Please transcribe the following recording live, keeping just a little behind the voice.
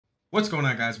What's going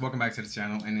on, guys? Welcome back to the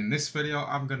channel, and in this video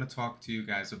I'm going to talk to you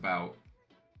guys about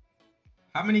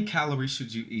how many calories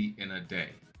should you eat in a day.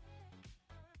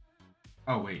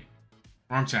 Oh wait,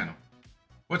 wrong channel.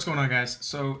 What's going on, guys?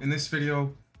 So in this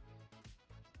video,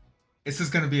 this is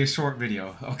going to be a short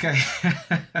video, okay?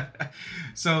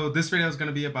 So this video is going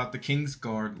to be about the King's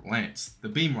Guard Lance, the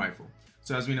beam rifle.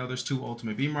 So as we know, there's two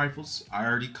ultimate beam rifles. I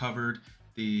already covered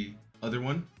the other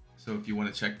one, so if you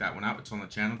want to check that one out, it's on the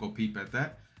channel. Go peep at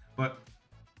that. But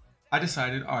I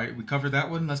decided, all right, we covered that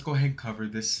one. Let's go ahead and cover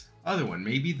this other one.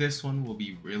 Maybe this one will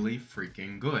be really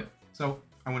freaking good. So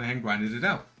I went ahead and grinded it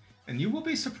out. And you will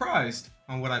be surprised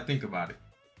on what I think about it.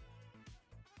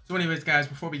 So anyways, guys,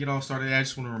 before we get all started, I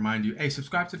just want to remind you, hey,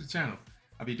 subscribe to the channel.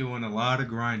 I'll be doing a lot of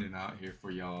grinding out here for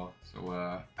y'all.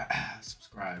 So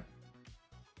subscribe.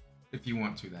 If you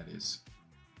want to, that is.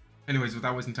 Anyways,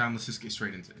 without wasting time, let's just get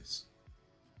straight into this.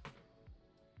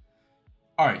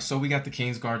 Alright, so we got the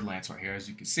King's Guard Lance right here, as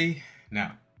you can see.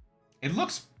 Now, it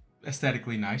looks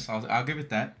aesthetically nice. I'll give it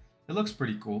that. It looks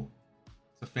pretty cool.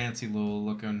 It's a fancy little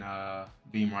looking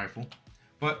beam rifle.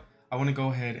 But I want to go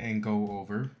ahead and go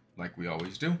over, like we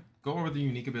always do, go over the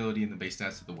unique ability and the base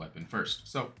stats of the weapon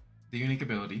first. So, the unique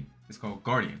ability is called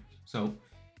Guardian. So,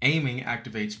 aiming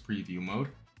activates preview mode,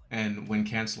 and when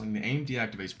canceling the aim,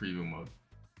 deactivates preview mode.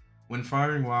 When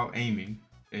firing while aiming,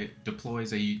 it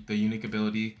deploys the unique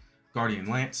ability Guardian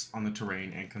Lance on the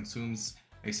terrain and consumes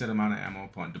a set amount of ammo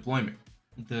upon deployment.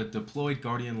 The deployed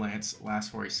Guardian Lance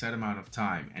lasts for a set amount of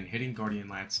time, and hitting Guardian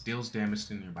Lance deals damage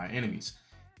to nearby enemies.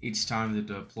 Each time the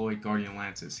deployed Guardian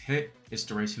Lance is hit, its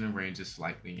duration and range is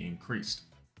slightly increased.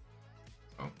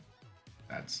 So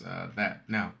that's that.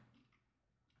 Now,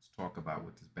 let's talk about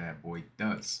what this bad boy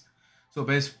does. So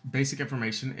basic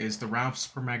information is the rounds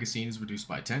per magazine is reduced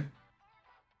by 10.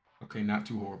 Okay, not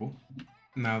too horrible.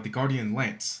 Now, the Guardian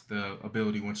Lance, the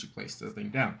ability once you place the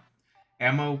thing down.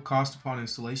 Ammo cost upon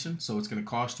installation, so it's going to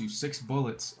cost you 6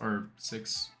 bullets or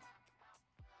 6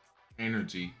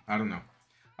 energy, I don't know,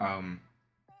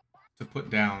 to put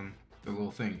down the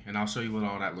little thing. And I'll show you what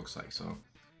all that looks like. So,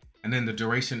 and then the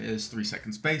duration is 3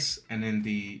 seconds base, and then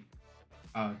the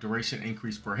duration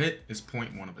increase per hit is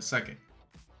 0.1 of a second.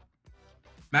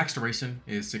 Max duration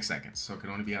is 6 seconds, so it can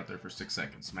only be out there for 6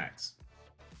 seconds max.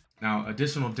 Now,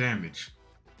 additional damage.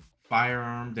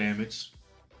 Firearm damage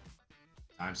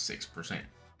times 6%.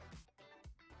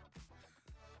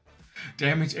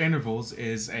 Damage intervals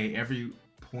is every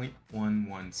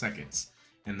 0.11 seconds.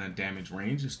 And the damage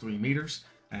range is 3 meters.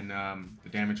 And the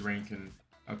damage range can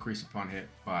increase upon hit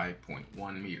by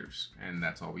 0.1 meters. And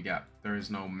that's all we got. There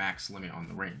is no max limit on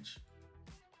the range.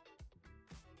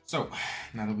 So,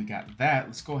 now that we got that,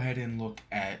 let's go ahead and look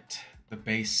at the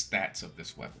base stats of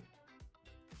this weapon.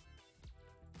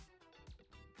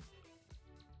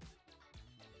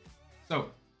 So,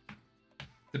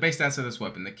 the base stats of this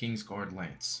weapon, the King's Guard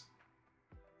Lance.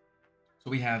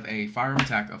 So we have a firearm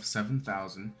attack of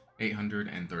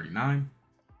 7,839,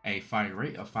 a fire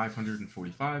rate of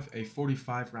 545, a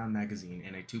 45 round magazine,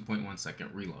 and a 2.1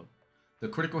 second reload. The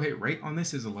critical hit rate on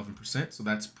this is 11%, so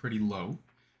that's pretty low.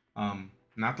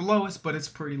 Not the lowest, but it's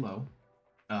pretty low.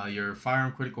 Your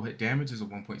firearm critical hit damage is a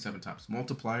 1.7 times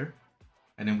multiplier.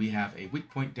 And then we have a weak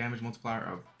point damage multiplier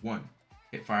of 1.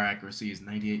 Hit fire accuracy is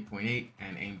 98.8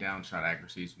 and aim down shot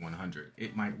accuracy is 100.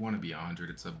 It might want to be 100.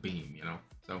 It's a beam, you know.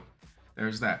 So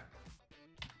there's that.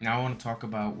 Now I want to talk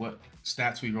about what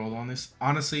stats we rolled on this.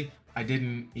 Honestly, I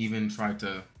didn't even try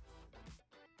to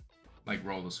like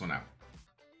roll this one out.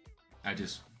 I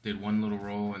just did one little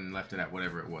roll and left it at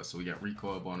whatever it was. So we got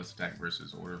recoil, bonus attack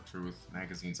versus order of truth,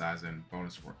 magazine size, and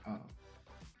bonus for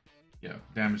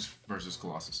damage versus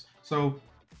Colossus. So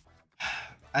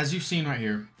as you've seen right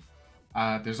here,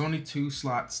 there's only 2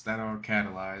 slots that are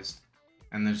catalyzed,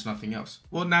 and there's nothing else.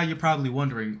 Well, now you're probably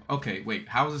wondering, okay, wait,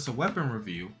 how is this a weapon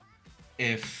review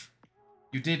if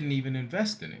you didn't even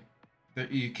invest in it?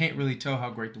 You can't really tell how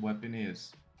great the weapon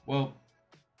is. Well,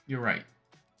 you're right.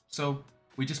 So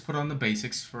we just put on the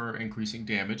basics for increasing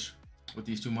damage with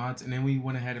these 2 mods, and then we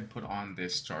went ahead and put on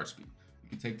this charge speed. You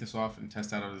can take this off and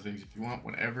test out other things if you want,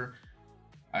 whatever.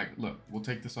 Look, we'll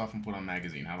take this off and put on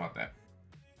magazine. How about that?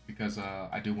 Because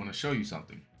I do want to show you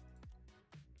something.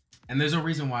 And there's a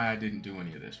reason why I didn't do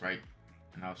any of this, right?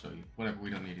 And I'll show you. Whatever, we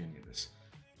don't need any of this.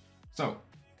 So,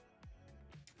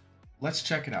 let's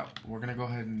check it out. We're going to go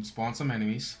ahead and spawn some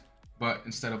enemies. But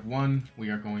instead of 1, we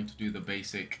are going to do the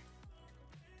basic.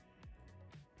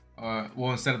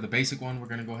 Instead of the basic one, we're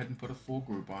going to go ahead and put a full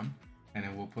group on. And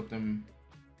then we'll put them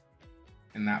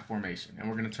in that formation. And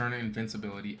we're going to turn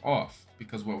invincibility off.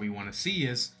 Because what we want to see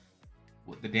is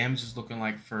what the damage is looking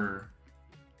like for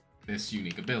this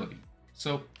unique ability.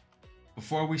 So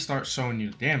before we start showing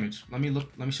you the damage, let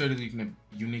me show you the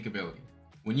unique ability.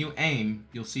 When you aim,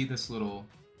 you'll see this little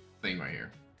thing right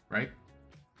here, right?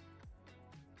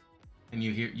 And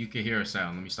you can hear a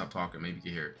sound. Let me stop talking. Maybe you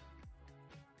can hear it.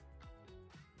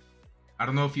 I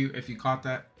don't know if you caught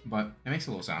that, but it makes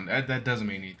a little sound. That doesn't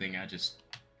mean anything. It's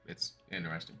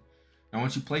interesting. Now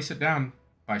once you place it down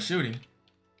by shooting,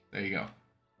 there you go.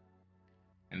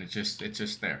 And it's just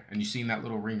there. And you've seen that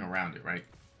little ring around it, right?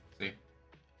 See?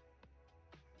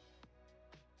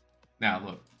 Now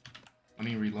look. Let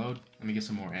me reload. Let me get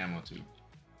some more ammo too.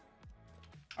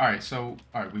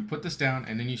 Alright, we put this down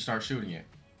and then you start shooting it.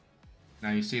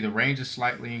 Now you see the range is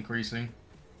slightly increasing.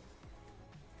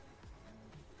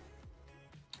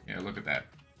 Yeah, look at that.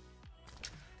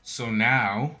 So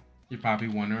now you're probably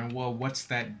wondering, well, what's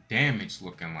that damage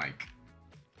looking like?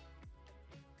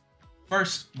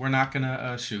 First, we're not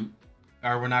gonna shoot,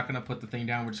 or we're not gonna put the thing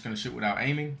down. We're just gonna shoot without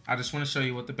aiming. I just want to show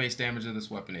you what the base damage of this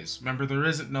weapon is. Remember, there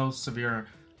isn't no severe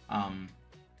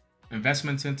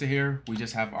investments into here. We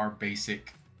just have our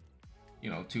basic,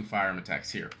 2 firearm attacks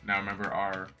here. Now remember,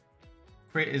 our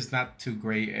crit is not too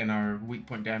great, and our weak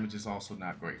point damage is also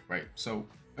not great, right? So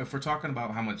if we're talking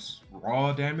about how much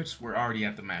raw damage, we're already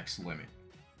at the max limit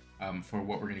for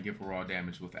what we're gonna get for raw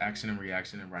damage with action and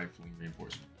reaction and rifling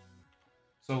reinforcement.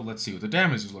 So let's see what the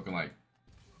damage is looking like.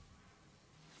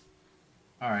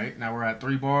 Alright, now we're at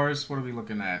 3 bars. What are we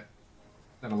looking at?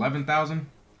 Is that 11,000?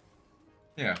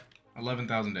 Yeah,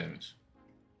 11,000 damage.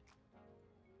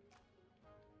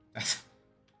 That's...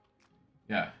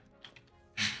 yeah.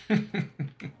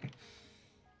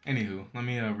 Anywho, let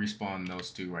me respawn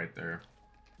those 2 right there.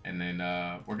 And then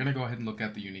we're going to go ahead and look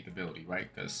at the unique ability, right?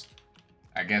 Because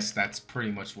I guess that's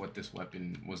pretty much what this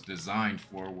weapon was designed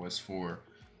for, was for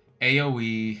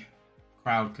AoE,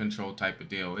 crowd control type of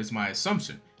deal, is my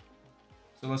assumption.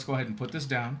 So let's go ahead and put this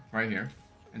down right here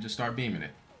and just start beaming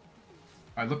it.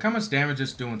 All right, look how much damage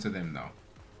it's doing to them, though.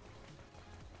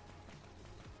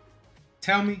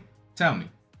 Tell me.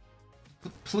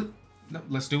 Please, no,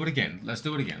 let's do it again. Let's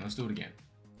do it again.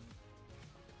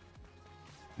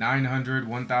 900,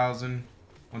 1,000,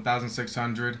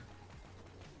 1,600.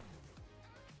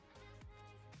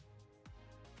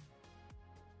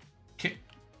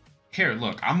 Here,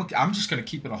 look, I'm just gonna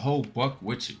keep it a whole buck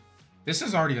with you. This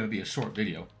is already gonna be a short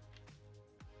video.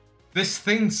 This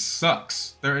thing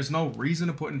sucks. There is no reason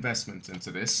to put investments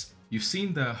into this. You've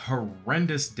seen the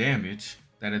horrendous damage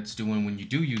that it's doing when you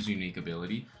do use unique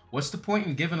ability. What's the point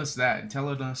in giving us that and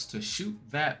telling us to shoot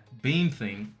that beam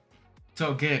thing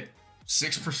to get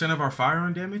 6% of our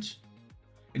firearm damage?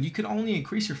 And you can only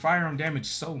increase your firearm damage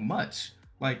so much.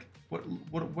 Like, what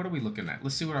are we looking at?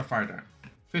 Let's see what our firearm.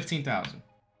 15,000.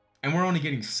 And we're only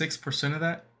getting 6% of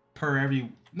that per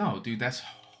every... No, dude, that's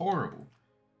horrible.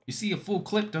 You see, a full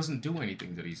clip doesn't do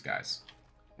anything to these guys.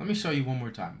 Let me show you one more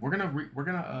time. We're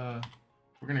gonna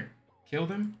kill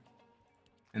them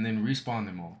and then respawn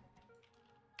them all.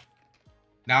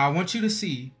 Now I want you to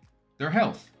see their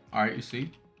health. All right, you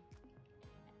see?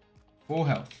 Full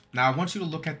health. Now I want you to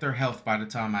look at their health by the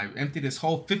time I empty this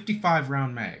whole 55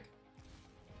 round mag.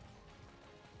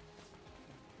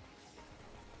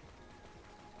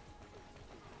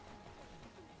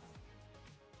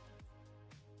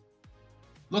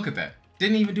 Look at that.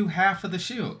 Didn't even do half of the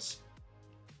shields.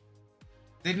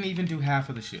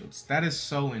 That is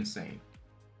so insane.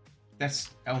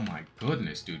 That's, oh my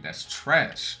goodness, dude. That's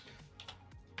trash.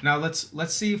 Now let's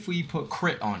see if we put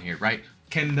crit on here, right?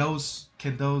 Can those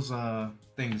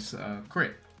things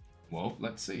crit? Well,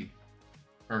 let's see.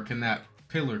 Or can that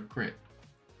pillar crit?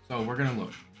 So we're gonna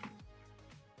look.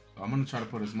 So I'm gonna try to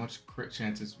put as much crit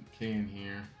chance as we can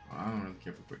here. Well, I don't really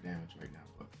care for crit damage right now,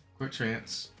 but crit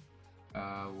chance.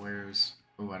 Where's...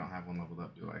 Oh, I don't have one leveled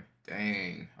up, do I?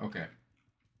 Dang. Okay.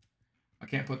 I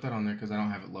can't put that on there because I don't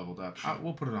have it leveled up.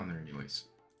 We'll put it on there anyways.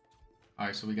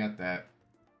 Alright, so we got that.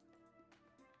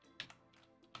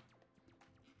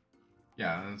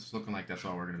 Yeah, it's looking like that's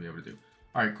all we're going to be able to do.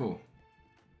 Alright, cool.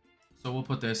 So we'll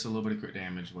put this, a little bit of crit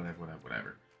damage,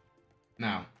 whatever.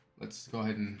 Now, let's go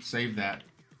ahead and save that.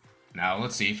 Now,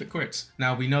 let's see if it crits.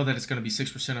 Now, we know that it's going to be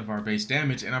 6% of our base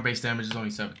damage, and our base damage is only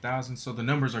 7,000, so the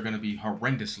numbers are going to be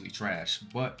horrendously trash,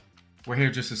 but we're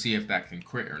here just to see if that can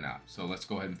crit or not. So let's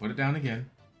go ahead and put it down again.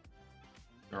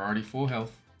 They're already full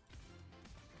health.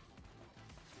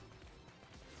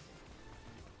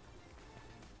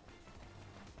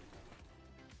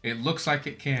 It looks like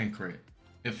it can crit.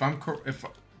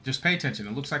 Just pay attention,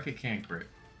 it looks like it can crit.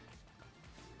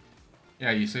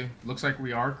 Yeah, you see? Looks like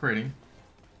we are critting.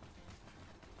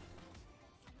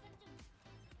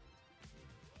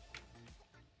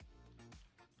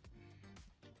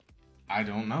 I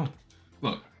don't know.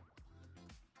 Look,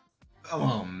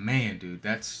 Oh man, dude,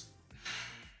 that's...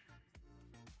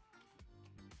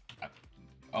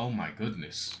 Oh my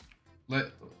goodness.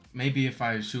 Maybe if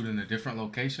I shoot in a different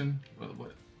location.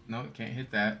 What? No, it can't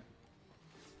hit that.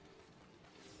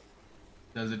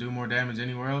 Does it do more damage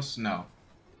anywhere else? No.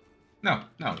 No,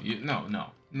 no,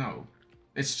 no.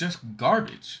 It's just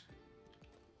garbage.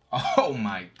 Oh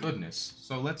my goodness.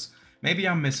 So maybe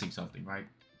I'm missing something, right?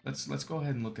 Let's go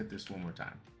ahead and look at this one more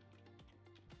time.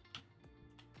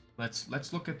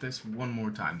 Let's look at this one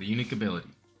more time. The unique ability.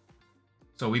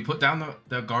 So we put down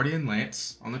the Guardian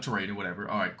Lance on the terrain or whatever.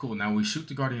 All right, cool. Now we shoot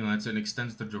the Guardian Lance and it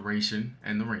extends the duration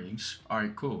and the range. All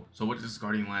right, cool. So what does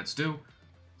Guardian Lance do?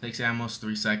 Takes ammo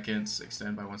 3 seconds,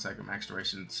 extend by 1 second, max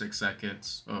duration 6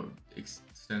 seconds. Oh,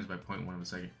 extends by 0.1 of a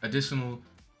second. Additional.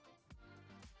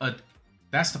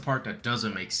 That's the part that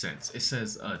doesn't make sense. It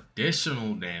says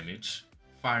additional damage,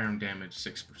 firearm damage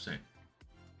 6%.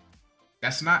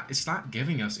 It's not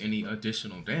giving us any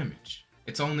additional damage.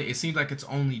 It seems like it's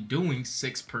only doing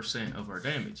 6% of our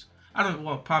damage.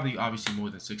 Probably obviously more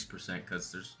than 6%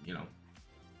 because there's,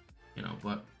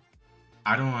 but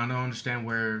I don't understand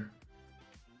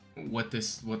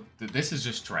this is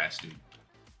just trash, dude.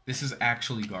 This is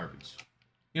actually garbage.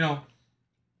 I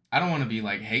don't want to be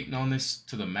like hating on this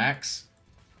to the max.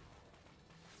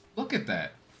 Look at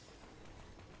that.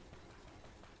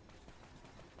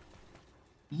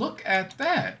 Look at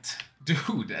that.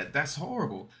 Dude, that's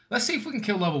horrible. Let's see if we can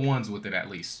kill level 1s with it at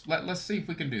least. Let's see if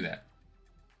we can do that.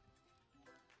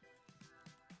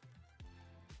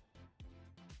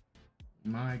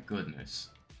 My goodness.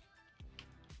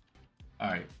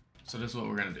 Alright, so this is what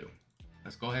we're going to do.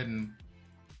 Let's go ahead and...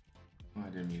 Oh, I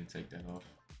didn't mean to take that off.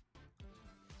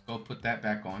 Let's go put that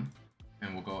back on.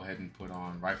 And we'll go ahead and put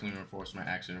on Rifling Reinforcement,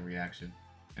 Action, and Reaction.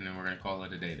 And then we're going to call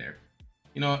it a day there.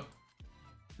 You know what?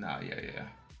 Nah, yeah.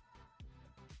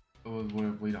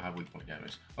 We don't have weak point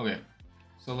damage. Okay,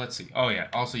 so let's see. Oh yeah,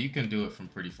 also you can do it from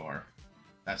pretty far.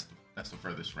 That's the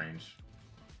furthest range.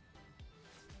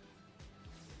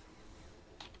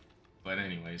 But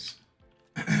anyways,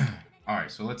 all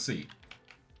right. So let's see.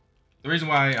 The reason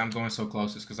why I'm going so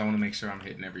close is because I want to make sure I'm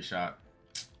hitting every shot.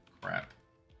 Crap.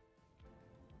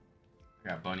 I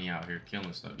got Bunny out here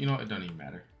killing stuff. You know what? It doesn't even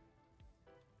matter.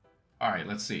 All right,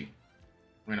 let's see.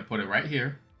 We're gonna put it right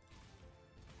here.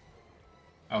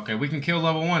 Okay, we can kill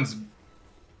level 1s.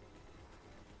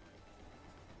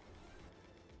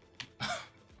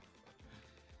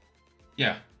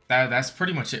 Yeah, that's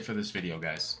pretty much it for this video,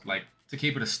 guys. Like, to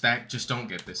keep it a stack, just don't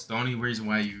get this. The only reason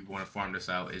why you want to farm this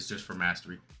out is just for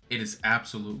mastery. It is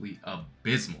absolutely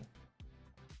abysmal.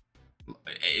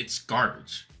 It's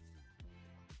garbage.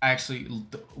 Actually,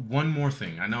 one more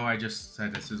thing. I know I just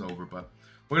said this is over, but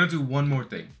we're gonna do one more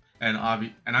thing, and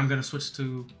I'm gonna switch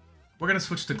to. We're gonna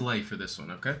switch to Glay for this one,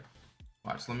 okay?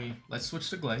 Watch. Let's switch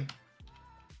to Glay.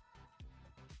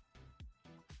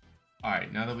 All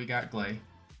right, now that we got Glay,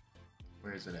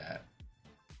 where is it at?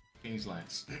 King's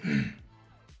Lance.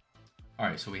 All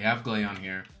right, so we have Glay on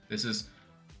here.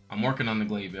 I'm working on the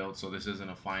Glay build, so this isn't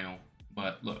a final.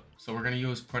 But look, so we're gonna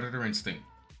use Predator Instinct.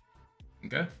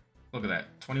 Okay, look at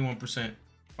that, 21%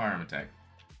 firearm attack.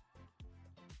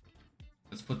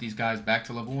 Let's put these guys back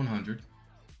to level 100.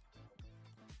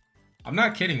 I'm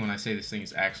not kidding when I say this thing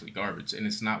is actually garbage and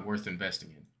it's not worth investing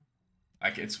in.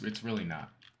 Like, it's really not.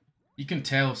 You can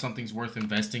tell if something's worth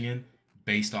investing in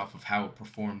based off of how it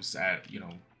performs at,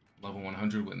 level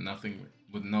 100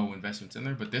 with no investments in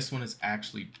there. But this one is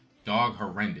actually dog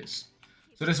horrendous.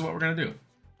 So this is what we're going to do.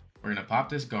 We're going to pop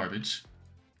this garbage.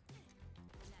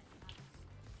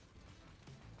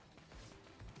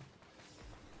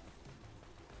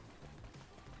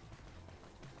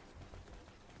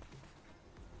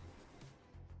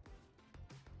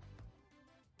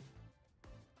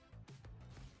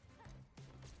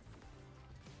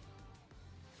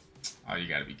 Oh, you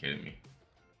gotta be kidding me.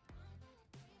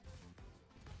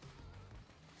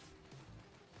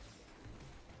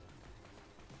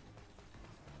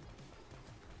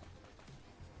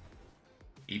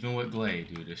 Even with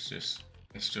Glade, dude, it's just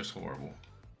horrible.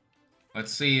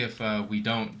 Let's see if we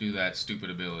don't do that stupid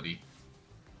ability.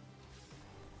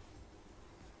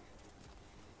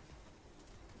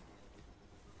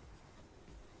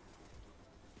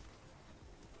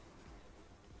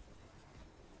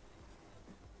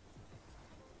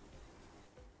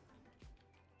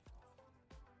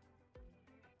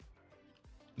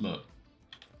 Look.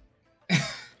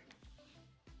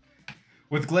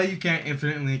 With Glade, you can't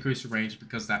infinitely increase your range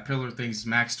because that pillar thing's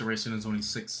max duration is only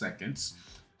 6 seconds.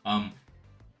 Oh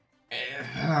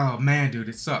man, dude,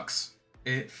 it sucks.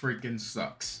 It freaking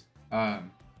sucks.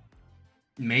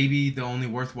 maybe the only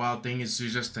worthwhile thing is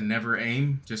just to never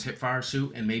aim, just hip fire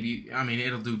shoot, and maybe, I mean,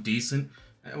 it'll do decent.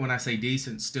 When I say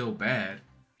decent, still bad,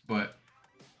 but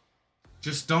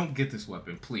just don't get this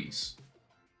weapon, please.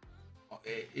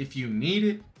 If you need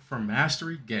it for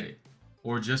mastery, get it.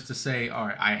 Or just to say, all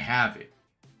right, I have it.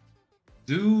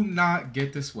 Do not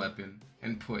get this weapon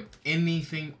and put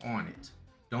anything on it.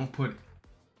 Don't put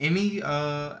any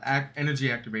energy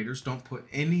activators. Don't put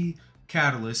any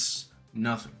catalysts.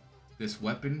 Nothing. This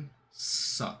weapon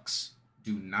sucks.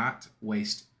 Do not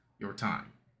waste your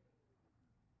time.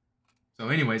 So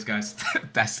anyways, guys,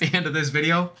 that's the end of this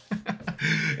video.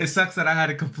 It sucks that I had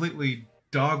to completely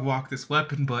dog walk this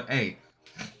weapon, but hey,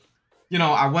 you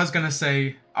know, I was going to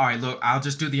say, all right, look, I'll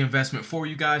just do the investment for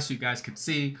you guys so you guys could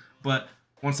see. But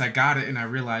once I got it and I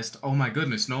realized, oh my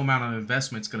goodness, no amount of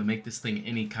investment is going to make this thing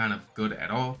any kind of good at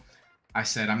all, I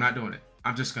said, I'm not doing it.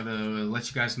 I'm just going to let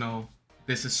you guys know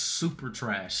this is super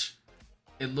trash.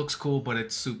 It looks cool, but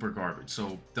it's super garbage.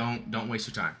 So don't waste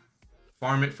your time.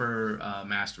 Farm it for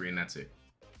mastery, and that's it.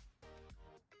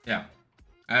 Yeah.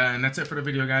 And that's it for the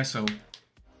video, guys. So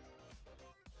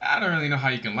I don't really know how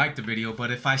you can like the video,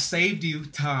 but if I saved you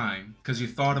time because you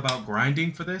thought about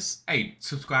grinding for this, hey,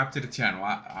 subscribe to the channel.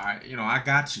 I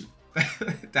got you.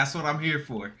 That's what I'm here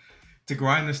for. To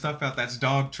grind the stuff out that's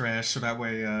dog trash, so that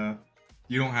way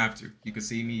you don't have to. You can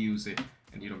see me use it,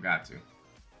 and you don't got to.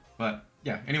 But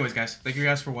yeah, anyways, guys, thank you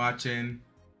guys for watching.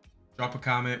 Drop a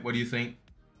comment. What do you think?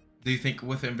 Do you think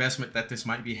with investment that this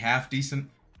might be half decent?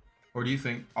 Or do you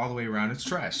think all the way around it's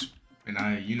trash?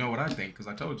 And you know what I think because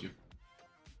I told you.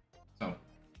 So,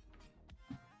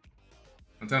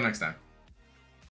 until next time.